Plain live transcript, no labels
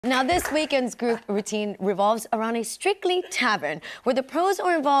Now, this weekend's group routine revolves around a Strictly tavern, where the pros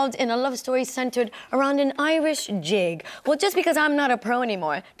are involved in a love story centered around an Irish jig. Well, just because I'm not a pro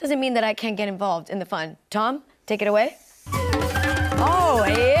anymore doesn't mean that I can't get involved in the fun. Tom, take it away. Oh,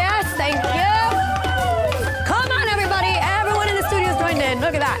 yes, thank you. Come on, everybody. Everyone in the studio's joined in.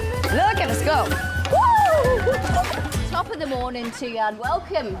 Look at that. Look at us go. Woo! Top of the morning to you and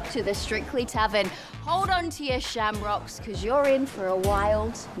welcome to the Strictly Tavern. Hold on to your shamrocks because you're in for a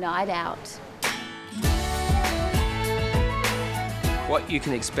wild night out. What you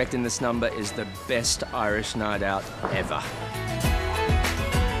can expect in this number is the best Irish night out ever.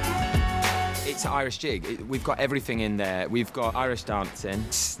 It's Irish jig. We've got everything in there. We've got Irish dancing,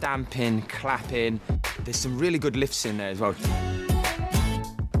 stamping, clapping. There's some really good lifts in there as well.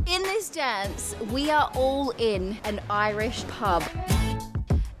 In this dance, we are all in an Irish pub.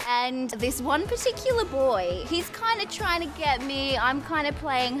 And this one particular boy, he's kind of trying to get me. I'm kind of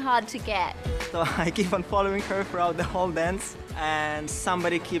playing hard to get. So I keep on following her throughout the whole dance, and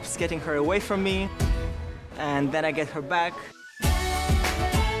somebody keeps getting her away from me, and then I get her back.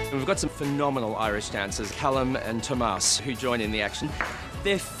 We've got some phenomenal Irish dancers, Callum and Tomas, who join in the action.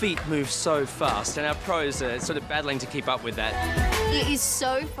 Their feet move so fast, and our pros are sort of battling to keep up with that. It is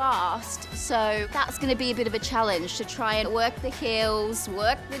so fast, so that's going to be a bit of a challenge to try and work the heels,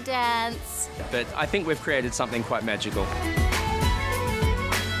 work the dance. But I think we've created something quite magical.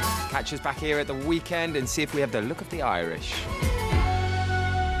 Catch us back here at the weekend and see if we have the look of the Irish.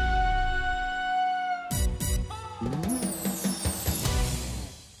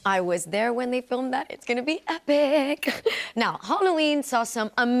 I was there when they filmed that. It's gonna be epic. Now, Halloween saw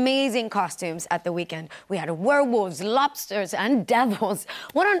some amazing costumes at the weekend. We had werewolves, lobsters, and devils.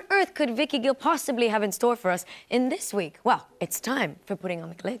 What on earth could Vicky Gill possibly have in store for us in this week? Well, it's time for putting on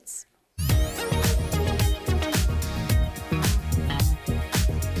the glitz.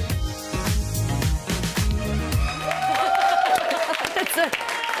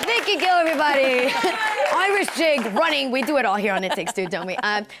 Vicky Gill, everybody. Irish jig, running. We do it all here on It Takes Two, don't we?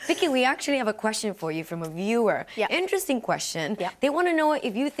 Vicky, we actually have a question for you from a viewer. Yeah. Interesting question. Yeah. They want to know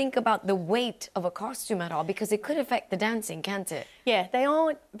if you think about the weight of a costume at all, because it could affect the dancing, can't it? Yeah, they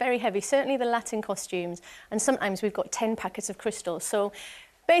are very heavy, certainly the Latin costumes, and sometimes we've got 10 packets of crystals. So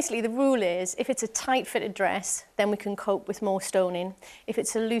basically the rule is, if it's a tight-fitted dress, then we can cope with more stoning. If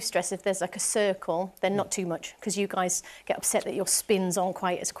it's a loose dress, if there's like a circle, then not too much, because you guys get upset that your spins aren't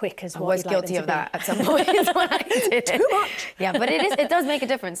quite as quick as what you'd like them to be. I was guilty of that at some point when I did it. Too much. Yeah, but it does make a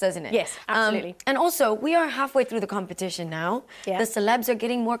difference, doesn't it? Yes, absolutely. And also, we are halfway through the competition now. Yeah. The celebs are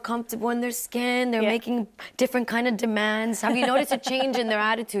getting more comfortable in their skin. They're making different kind of demands. Have you noticed a change in their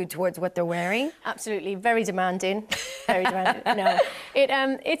attitude towards what they're wearing? Absolutely, very demanding. Very demanding. No,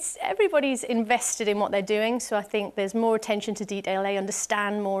 it's everybody's invested in what they're doing, so I think there's more attention to detail. They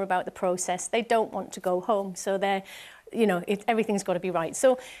understand more about the process. They don't want to go home, so they're, you know, everything's got to be right.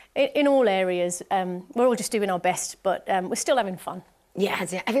 So in all areas, we're all just doing our best, but we're still having fun.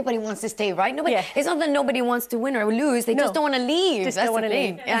 Yes, yeah, everybody wants to stay, right? Nobody, Yeah. It's not that nobody wants to win or lose, they just don't want to leave. Just That's don't want the to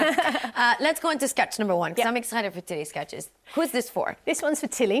thing. leave. Yeah. Let's go into sketch number one, because Yeah. I'm excited for today's sketches. Who's this for? This one's for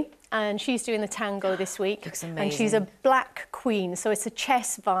Tilly, and she's doing the tango this week. Looks And she's a amazing. black queen, so it's a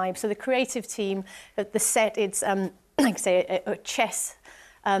chess vibe. So the creative team, the set, it's, like I say, a chess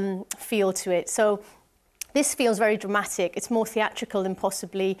feel to it. So this feels very dramatic. It's more theatrical than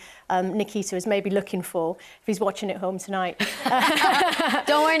possibly Nikita is maybe looking for if he's watching at home tonight.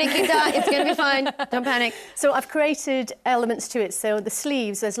 Don't worry, Nikita, it's going to be fine. Don't panic. So I've created elements to it. So the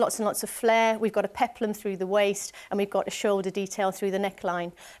sleeves, there's lots and lots of flare. We've got a peplum through the waist, and we've got a shoulder detail through the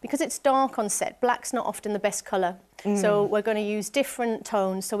neckline. Because it's dark on set, black's not often the best colour. So we're going to use different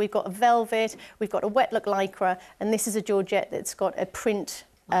tones. So we've got a velvet, we've got a wet look lycra, and this is a georgette that's got a print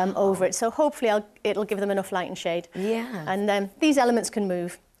over it. So hopefully it'll give them enough light and shade. Yeah. And these elements can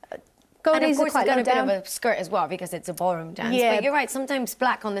move. And of course, quite it's got low a bit down. of a skirt as well, because it's a ballroom dance. Yeah. But you're right, sometimes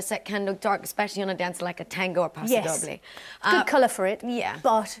black on the set can look dark, especially on a dance like a tango or paso Yes. doble. Good colour for it. Yeah.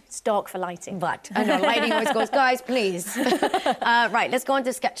 But it's dark for lighting. But I know lighting always goes, guys, please. Right, let's go on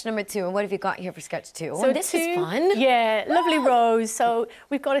to sketch number two. And what have you got here for sketch two? So this is fun. Yeah, lovely Rose. So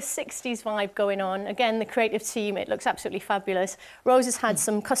we've got a 60s vibe going on. Again, the creative team, it looks absolutely fabulous. Rose has had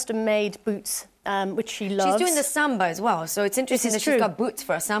some custom-made boots which she loves. She's doing the samba as well, so it's interesting that she's got boots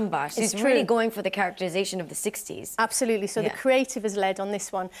for a samba. She's really going for the characterization of the 60s. Absolutely. So the creative has led on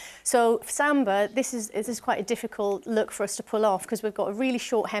this one. So for samba, this is quite a difficult look for us to pull off because we've got a really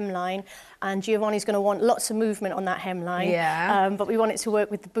short hemline, and Giovanni's going to want lots of movement on that hemline. Yeah. But we want it to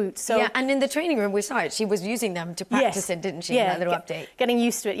work with the boots. So yeah, and in the training room we saw it. She was using them to practice it, didn't she? Yeah. In that little update. Getting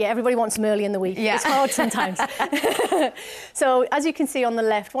used to it. Yeah. Everybody wants them early in the week. Yeah. It's hard sometimes. So as you can see on the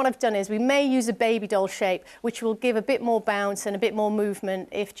left, what I've done is we may use a baby doll shape, which will give a bit more bounce and a bit more movement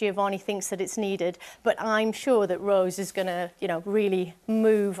if Giovanni thinks that it's needed. But I'm sure that Rose is going to, you know, really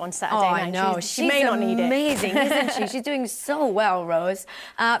move on Saturday night. I know. She may not need it. Amazing, isn't she? She's doing so well, Rose.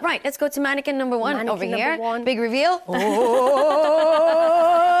 Right, let's go to mannequin number one over here. Big reveal. Oh,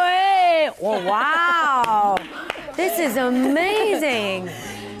 hey. Oh, wow. This is amazing.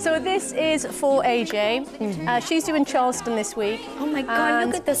 So this is for AJ. She's doing Charleston this week. Oh my God,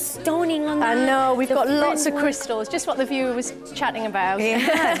 look at the stoning on that. I know, we've got lots of crystals, just what the viewer was chatting about.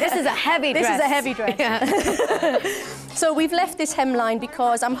 Yeah, this is a heavy dress. This is a heavy dress. Yeah. So we've left this hemline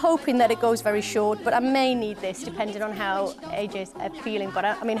because I'm hoping that it goes very short, but I may need this depending on how AJ's feeling. But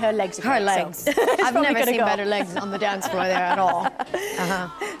I mean, her legs are great, legs. So I've never seen better legs on the dance floor there at all.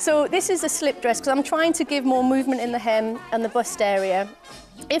 So this is a slip dress because I'm trying to give more movement in the hem and the bust area.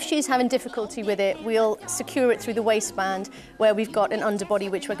 If she's having difficulty with it, we'll secure it through the waistband where we've got an underbody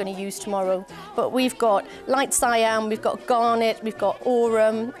which we're going to use tomorrow. But we've got light cyan, we've got garnet, we've got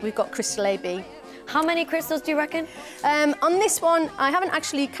aurum, we've got crystal AB. How many crystals do you reckon? On this one, I haven't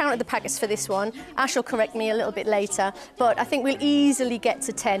actually counted the packets for this one. Ash will correct me a little bit later, but I think we'll easily get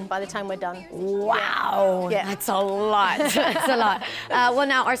to 10 by the time we're done. Wow, that's a lot. That's a lot. Well,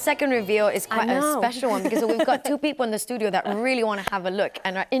 now our second reveal is quite a special one because we've got two people in the studio that really want to have a look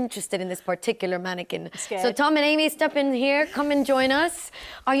and are interested in this particular mannequin. So Tom and Amy, step in here, come and join us.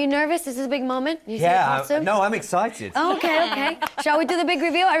 Are you nervous? Is this a big moment? You no, I'm excited. Okay, okay. Shall we do the big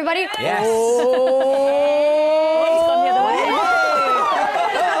reveal, everybody? Yes. Oh, he's gone the other way.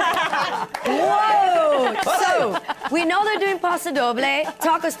 Whoa! So, we know they're doing paso doble.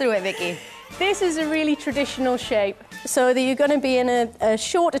 Talk us through it, Vicky. This is a really traditional shape. So that you're going to be in a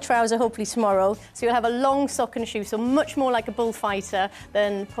shorter trouser, hopefully tomorrow. So you'll have a long sock and shoe, so much more like a bullfighter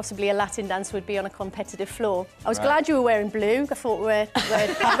than possibly a Latin dancer would be on a competitive floor. I was glad you were wearing blue. I thought we're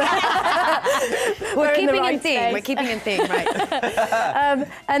keeping in theme. We're keeping in theme, right?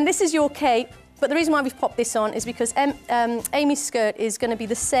 And this is your cape. But the reason why we've popped this on is because Amy's skirt is going to be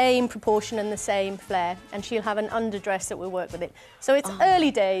the same proportion and the same flare, and she'll have an underdress that will work with it. So it's early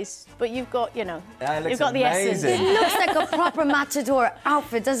days, but you've got, you know, you've got the essence. It looks like a proper matador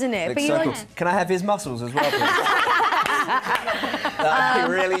outfit, doesn't it? But so cool. Can I have his muscles as well, please? That would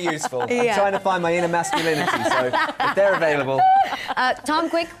be really useful. I'm trying to find my inner masculinity, so if they're available. Tom,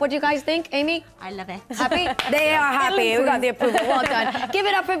 quick, what do you guys think? Amy? I love it. Happy? They are happy. We got the approval. Well done. Give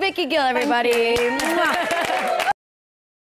it up for Vicky Gill, everybody.